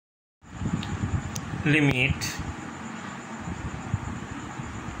Limit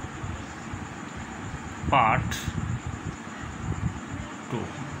part 2.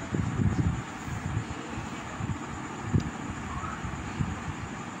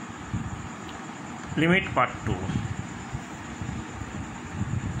 Limit part 2.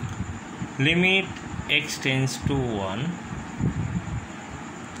 Limit x tends to 1,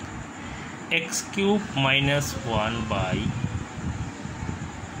 x cube minus 1 by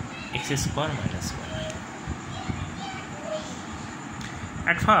x square minus 1.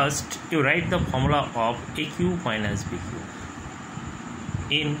 At first, you write the formula of a cube minus b cube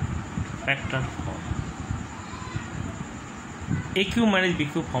in factor form. A cube minus b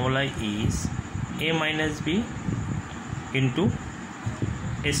cube formula is a minus b into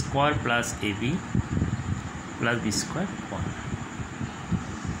a square plus ab plus b square 1.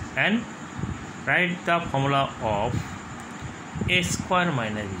 And write the formula of a square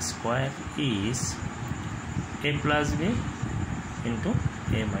minus b square is a plus b into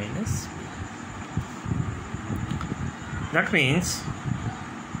a minus b. That means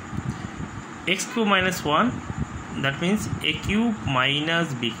x cube minus 1, that means a cube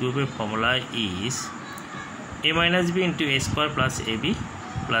minus b cube formula is a minus b into a square plus ab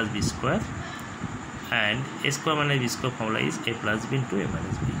plus b square, and a square minus b square formula is a plus b into a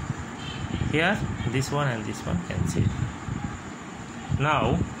minus b. Here this one and this one cancel.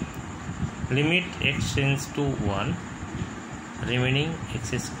 Now limit x tends to 1, remaining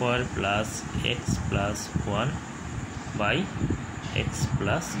x square plus 1 by x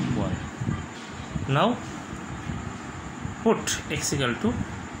plus 1. Now put x equal to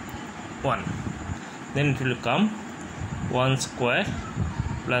 1, then it will come 1 square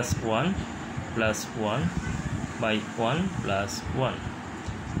plus 1 plus 1 by 1 plus 1.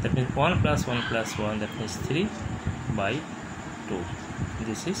 That means 1 plus 1 plus 1, that means 3 by 2.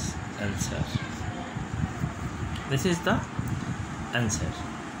 This is answer. This is the answer.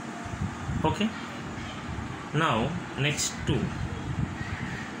 Okay. Now next 2.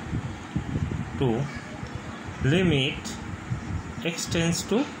 Limit x tends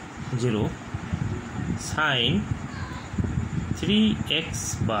to 0 sine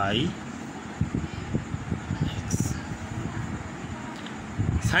 3x by x.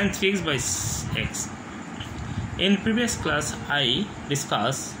 Sine 3x by x. In previous class I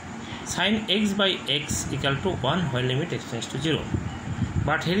discussed sine x by x equal to 1 when limit x tends to 0.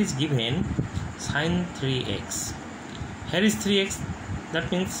 But here is given sine 3x. Here is 3x,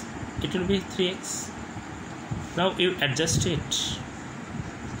 that means it will be 3x. Now you adjust it.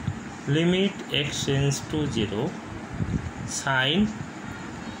 Limit x tends to 0 sine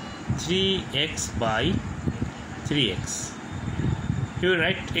 3x by 3x. You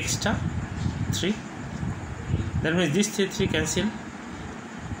write extra 3. That means this 3 cancel.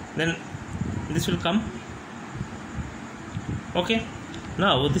 Then this will come. Okay.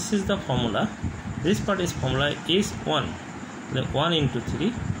 Now this is the formula. This part is formula is 1. The 1 into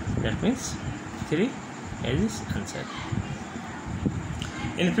 3. That means 3 is answer.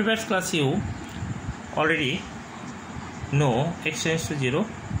 In previous class you already know x tends to 0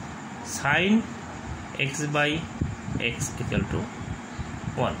 sine x by x equal to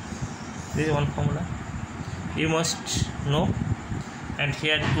 1. This is one formula you must know. And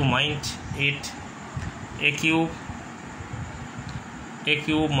here to mind it, a cube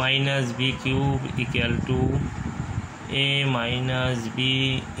minus b cube equal to a minus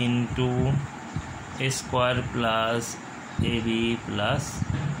b into a square plus ab plus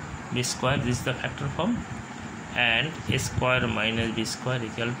b square. This is the factor form. And a square minus b square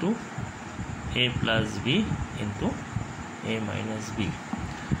equal to a plus b into a minus b.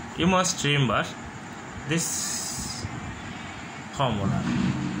 You must remember this formula.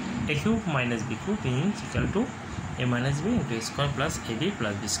 A cube minus b cube is equal to a minus b into a square plus ab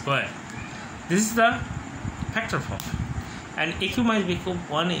plus b square. This is the factor form. And a cube minus b cube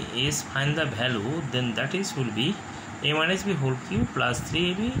 1 is find the value, then that is will be a minus b whole cube plus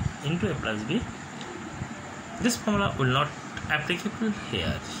 3ab into a plus b. This formula will not applicable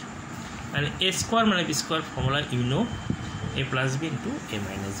here. And a square minus b square formula you know, a plus b into a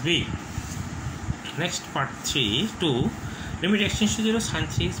minus b. Next part 3. Limit x tends to 0 sine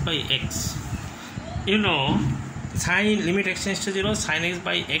 3x by x. You know sine limit x tends to 0 sine x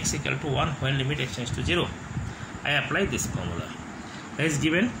by x equal to 1 when limit x tends to 0. I apply this formula. That is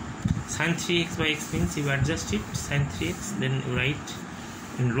given sine 3x by x means you adjust it sine 3x, then you write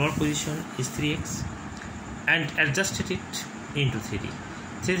in lower position is 3x and adjusted it into 3.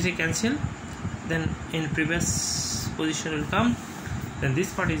 3 cancel, then in previous position will come, then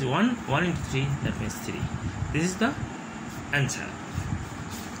this part is 1 into 3, that means 3. This is the answer.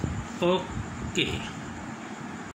 Okay.